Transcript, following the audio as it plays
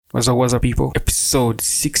What's up, people? Episode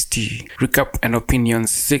 60. Recap and Opinion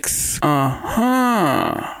 6.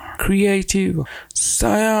 Creative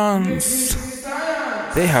Science.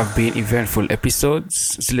 They have been eventful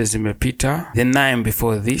episodes. Zile zimepita. The 9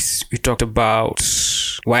 before this, we talked about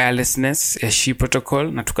wirelessness, SHI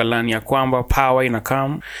protocol, na tukalani ya kwamba power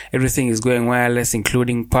inakam. Everything is going wireless,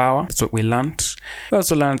 including power. That's what we learned. We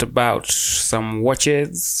also learned about some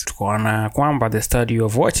watches. Tukaona kwamba the study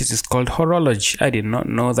of watches is called horology. I did not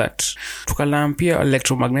know that. Tukalani pia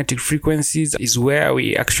electromagnetic frequencies is where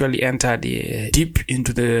we actually entered deep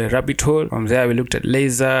into the rabbit hole. From there we looked at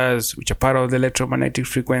lasers, which are part of the electromagnetic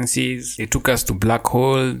frequencies. They took us to black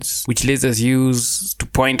holes, which lasers use to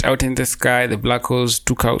point out in the sky. The black holes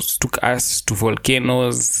took us to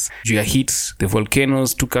volcanoes. Due to heat, the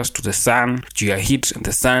volcanoes took us to the sun. Due to heat, and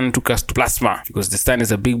the sun took us to plasma, because the sun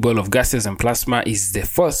is a big ball of gases and plasma is the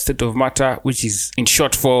first state of matter, which is in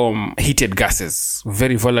short form heated gases.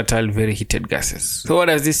 Very volatile, very heated gases. So what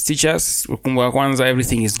does this teach us? Kwanza,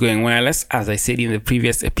 everything is going wireless. As I said in the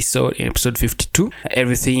previous episode, in episode 52,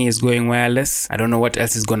 everything is going wireless. I don't know what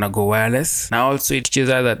else is gonna go wireless. Now also it teaches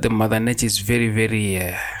us that the mother nature is very,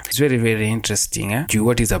 very interesting.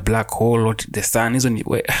 What is a black hole? What the sun is?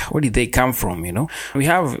 Where did they come from? We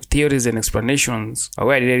have theories and explanations, but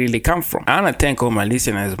where did they really come from? I wanna thank all my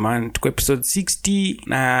listeners, man. To episode 60,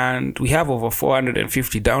 and we have over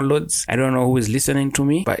 450 downloads. I don't know who is listening to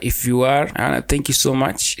me, but if you are, I wanna thank you so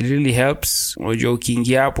much. It really helps. When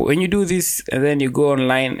you do this and then you go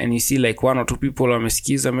online and you see like one or two people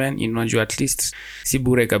wamesikiza, man, you at least si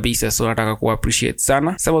bure kabisa. So nataka ku appreciate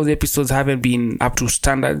sana. Some of the episodes haven't been up to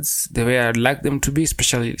standards the way I'd like them to be,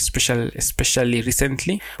 especially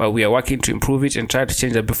recently, but we are working to improve it and try to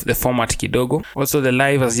change the format kidogo. Also the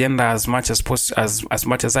live agenda as much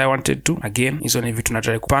as I wanted to. Again, hizo ni vitu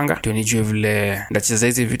nataka kupanga ndio nijue vile ndacheza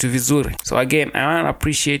hizi vitu vizuri. So again, I want to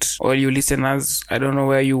appreciate all you listeners. I don't know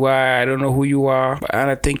where you are, I don't know who you are, but I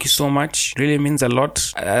want to thank you so much. It really means a lot.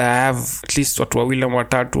 I have at least watu wawili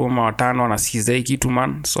watatu ama watano wanasikiza hii kitu,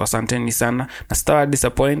 man. So asanteni sana. Na star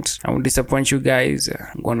disappoint. I won't disappoint you guys.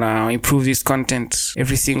 I'm gonna improve this content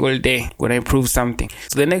every single day. Gonna improve something.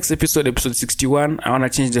 So the next episode 61, I wanna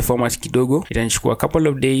change the format kidogo. Itanichukua a couple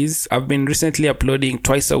of days. I've been recently uploading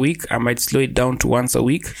twice a week. I might slow it down to once a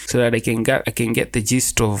week so that I can get the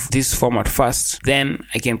gist of this format first. Then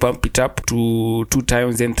I can pump it up to 2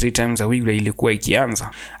 times, then 3 times a week vile ilikuwa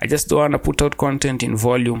ikianza. I just don't wanna put out content in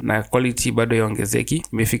volume na quality bado iongezeki.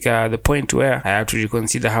 Imefika the point where I have to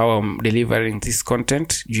reconsider how I'm delivering this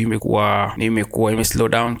content. Juu imekuwa slow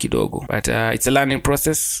down kidogo. But it's a learning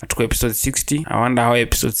process. Tuko episode 60. I wonder how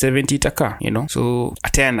episode 70 itaka, So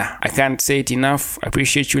atena, I can't say it enough. I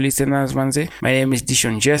appreciate you listeners, manze. My name is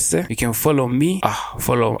Dishon Jesse. You can follow me,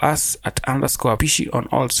 follow us at _Pishi on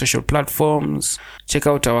all social platforms. Check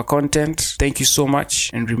out our content. Thank you so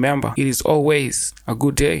much. And remember, it is always a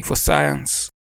good day for science.